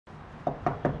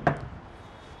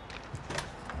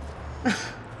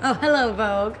Oh, hello,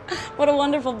 Vogue. What a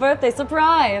wonderful birthday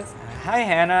surprise. Hi,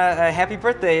 Hannah. Happy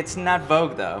birthday. It's not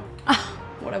Vogue, though. Oh,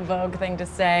 what a Vogue thing to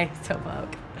say. So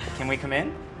Vogue. Can we come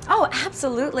in? Oh,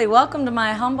 absolutely. Welcome to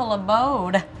my humble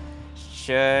abode.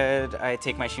 Should I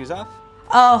take my shoes off?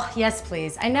 Oh, yes,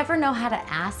 please. I never know how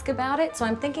to ask about it, so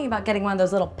I'm thinking about getting one of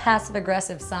those little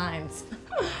passive-aggressive signs.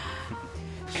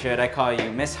 Should I call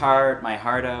you Miss Hart,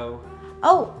 MyHarto?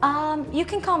 Oh, you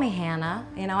can call me Hannah.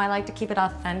 You know, I like to keep it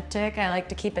authentic. I like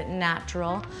to keep it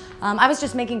natural. I was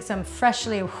just making some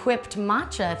freshly whipped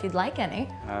matcha, if you'd like any.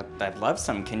 I'd love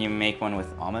some. Can you make one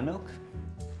with almond milk?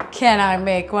 Can I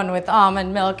make one with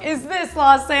almond milk? Is this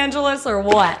Los Angeles or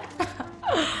what?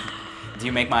 Do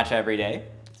you make matcha every day?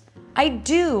 I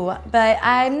do, but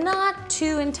I'm not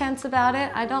too intense about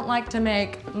it. I don't like to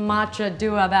make matcha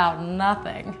do about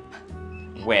nothing.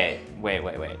 Wait.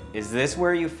 Is this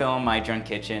where you film My Drunk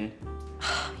Kitchen?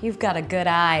 You've got a good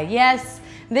eye. Yes,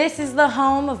 this is the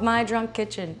home of My Drunk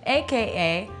Kitchen,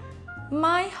 AKA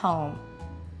my home.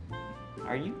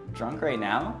 Are you drunk right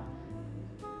now?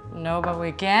 No, but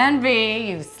we can be,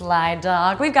 you sly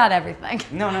dog. We've got everything.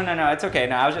 No, it's okay.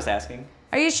 No, I was just asking.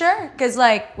 Are you sure? Because,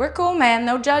 like, we're cool, man,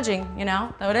 no judging, you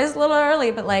know? Though it is a little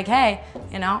early, but, like, hey,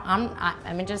 you know,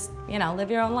 I mean, just, you know, live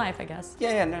your own life, I guess.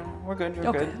 Yeah, no, we're good, we're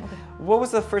good. Okay. What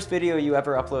was the first video you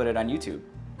ever uploaded on YouTube?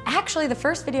 Actually, the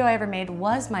first video I ever made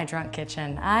was My Drunk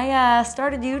Kitchen. I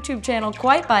started a YouTube channel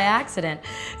quite by accident.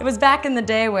 It was back in the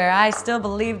day where I still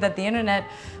believed that the internet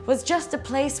was just a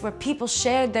place where people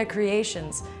shared their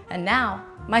creations. And now,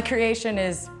 my creation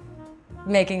is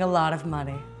making a lot of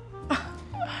money.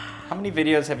 How many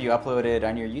videos have you uploaded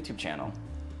on your YouTube channel?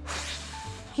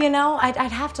 You know, I'd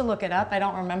have to look it up. I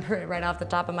don't remember it right off the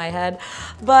top of my head.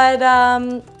 But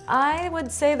I would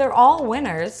say they're all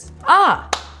winners.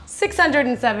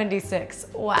 676.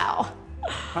 Wow.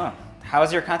 Huh. How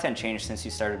has your content changed since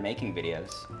you started making videos?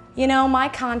 You know, my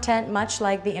content, much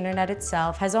like the internet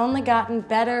itself, has only gotten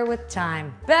better with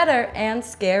time. Better and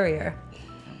scarier.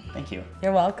 Thank you.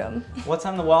 You're welcome. What's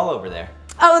on the wall over there?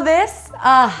 Oh, this?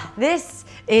 This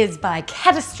is by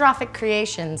Catastrophic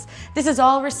Creations. This is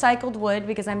all recycled wood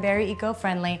because I'm very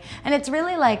eco-friendly, and it's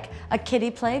really like a kiddie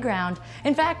playground.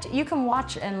 In fact, you can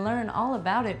watch and learn all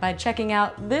about it by checking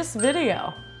out this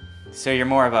video. So you're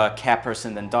more of a cat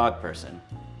person than dog person?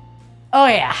 Oh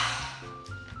yeah.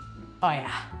 Oh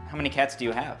yeah. How many cats do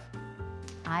you have?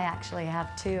 I actually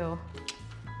have 2.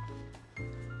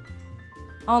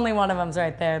 Only one of them's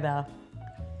right there, though.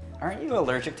 Aren't you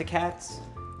allergic to cats?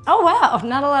 Oh wow,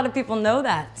 not a lot of people know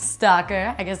that,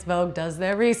 stalker. I guess Vogue does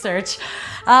their research.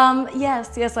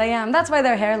 Yes, I am. That's why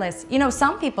they're hairless. You know,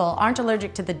 some people aren't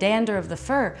allergic to the dander of the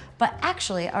fur, but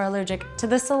actually are allergic to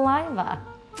the saliva.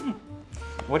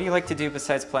 What do you like to do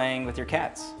besides playing with your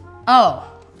cats? Oh,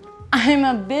 I'm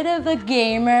a bit of a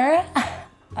gamer.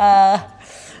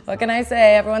 What can I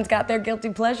say? Everyone's got their guilty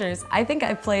pleasures. I think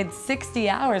I've played 60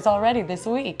 hours already this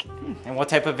week. And what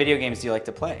type of video games do you like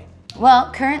to play?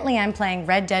 Well, currently I'm playing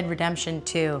Red Dead Redemption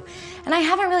 2, and I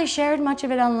haven't really shared much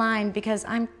of it online because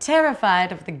I'm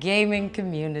terrified of the gaming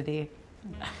community.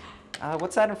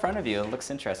 What's that in front of you? It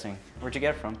looks interesting. Where'd you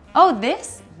get it from? Oh,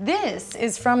 this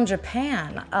is from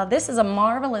Japan. This is a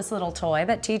marvelous little toy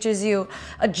that teaches you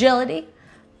agility,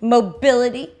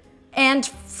 mobility, and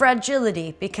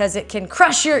fragility because it can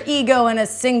crush your ego in a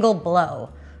single blow.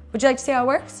 Would you like to see how it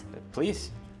works?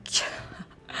 Please. Just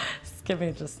give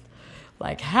me just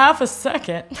like half a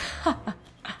second.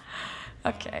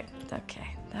 Okay.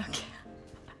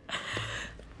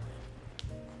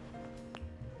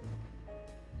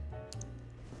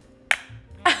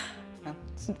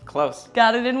 Close.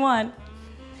 Got it in one.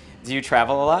 Do you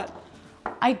travel a lot?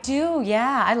 I do,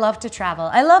 yeah. I love to travel.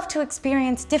 I love to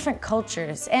experience different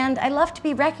cultures, and I love to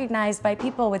be recognized by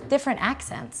people with different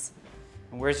accents.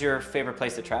 Where's your favorite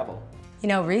place to travel? You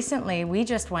know, recently we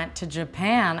just went to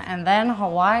Japan and then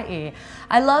Hawaii.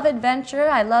 I love adventure,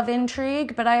 I love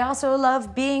intrigue, but I also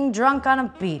love being drunk on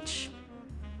a beach.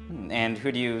 And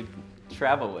who do you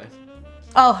travel with?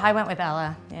 Oh, I went with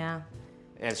Ella, yeah.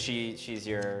 She's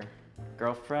your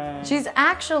girlfriend? She's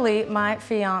actually my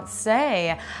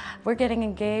fiancée. We're getting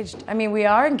engaged. I mean, we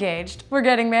are engaged. We're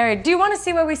getting married. Do you want to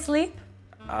see where we sleep?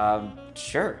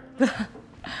 Sure.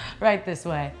 Right this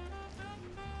way.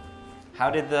 How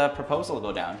did the proposal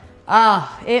go down?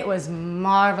 Oh, it was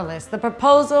marvelous. The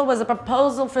proposal was a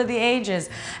proposal for the ages.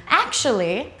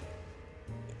 Actually,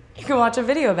 you can watch a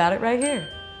video about it right here.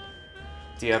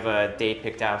 Do you have a date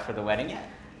picked out for the wedding yet?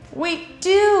 We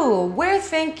do. We're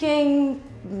thinking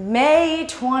May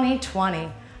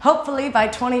 2020. Hopefully by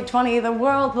 2020, the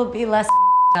world will be less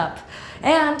up.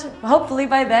 And hopefully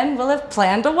by then, we'll have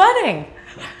planned a wedding.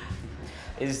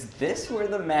 Is this where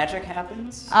the magic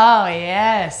happens? Oh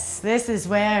yes, this is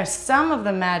where some of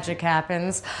the magic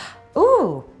happens.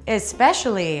 Ooh,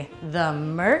 especially the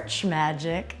merch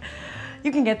magic.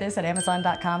 You can get this at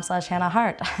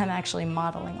amazon.com/HannahHart. I'm actually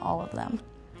modeling all of them.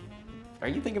 Are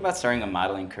you thinking about starting a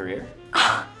modeling career?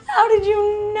 How did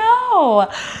you know?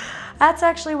 That's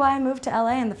actually why I moved to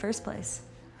LA in the first place.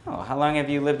 Oh, how long have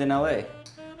you lived in LA?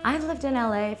 I've lived in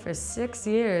LA for 6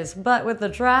 years, but with the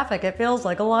traffic, it feels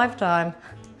like a lifetime.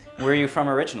 Where are you from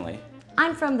originally?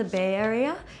 I'm from the Bay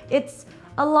Area. It's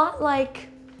a lot like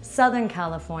Southern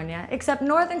California, except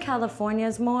Northern California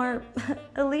is more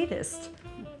elitist.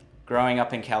 Growing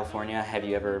up in California, have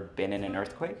you ever been in an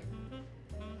earthquake?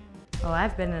 Oh,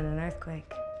 I've been in an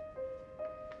earthquake.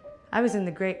 I was in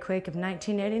the Great Quake of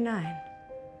 1989.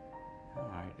 Oh,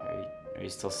 are you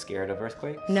still scared of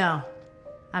earthquakes? No,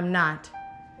 I'm not.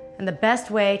 And the best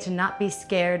way to not be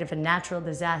scared of a natural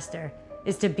disaster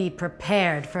is to be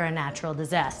prepared for a natural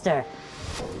disaster.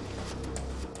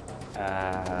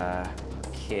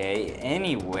 Okay.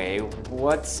 Anyway,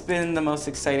 what's been the most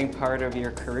exciting part of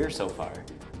your career so far?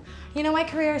 You know, my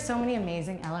career has so many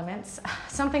amazing elements.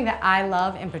 Something that I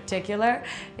love in particular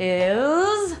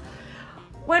is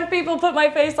when people put my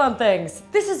face on things.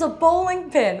 This is a bowling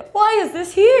pin. Why is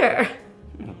this here?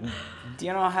 Do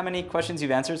you know how many questions you've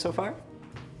answered so far?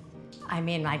 I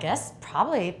mean, I guess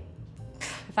probably,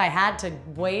 if I had to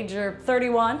wager,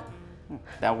 31.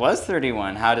 That was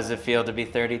 31. How does it feel to be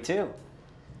 32?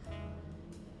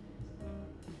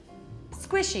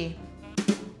 Squishy.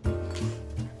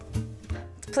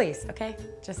 Please, okay?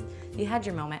 Just, you had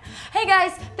your moment. Hey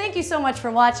guys, thank you so much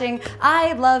for watching.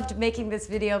 I loved making this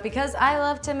video because I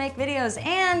love to make videos.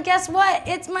 And guess what?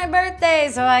 It's my birthday,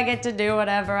 so I get to do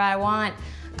whatever I want.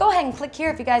 Go ahead and click here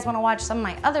if you guys want to watch some of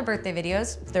my other birthday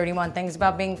videos. 31 things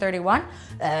about being 31,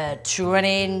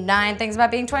 29 things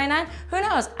about being 29. Who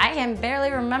knows? I can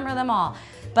barely remember them all.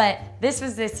 But this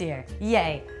was this year.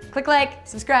 Yay. Click like,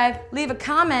 subscribe, leave a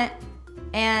comment,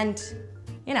 and,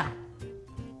 you know,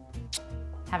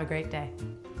 have a great day.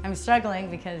 I'm struggling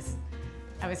because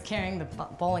I was carrying the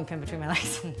bowling pin between my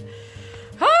legs. And,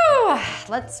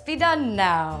 let's be done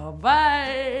now.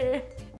 Bye.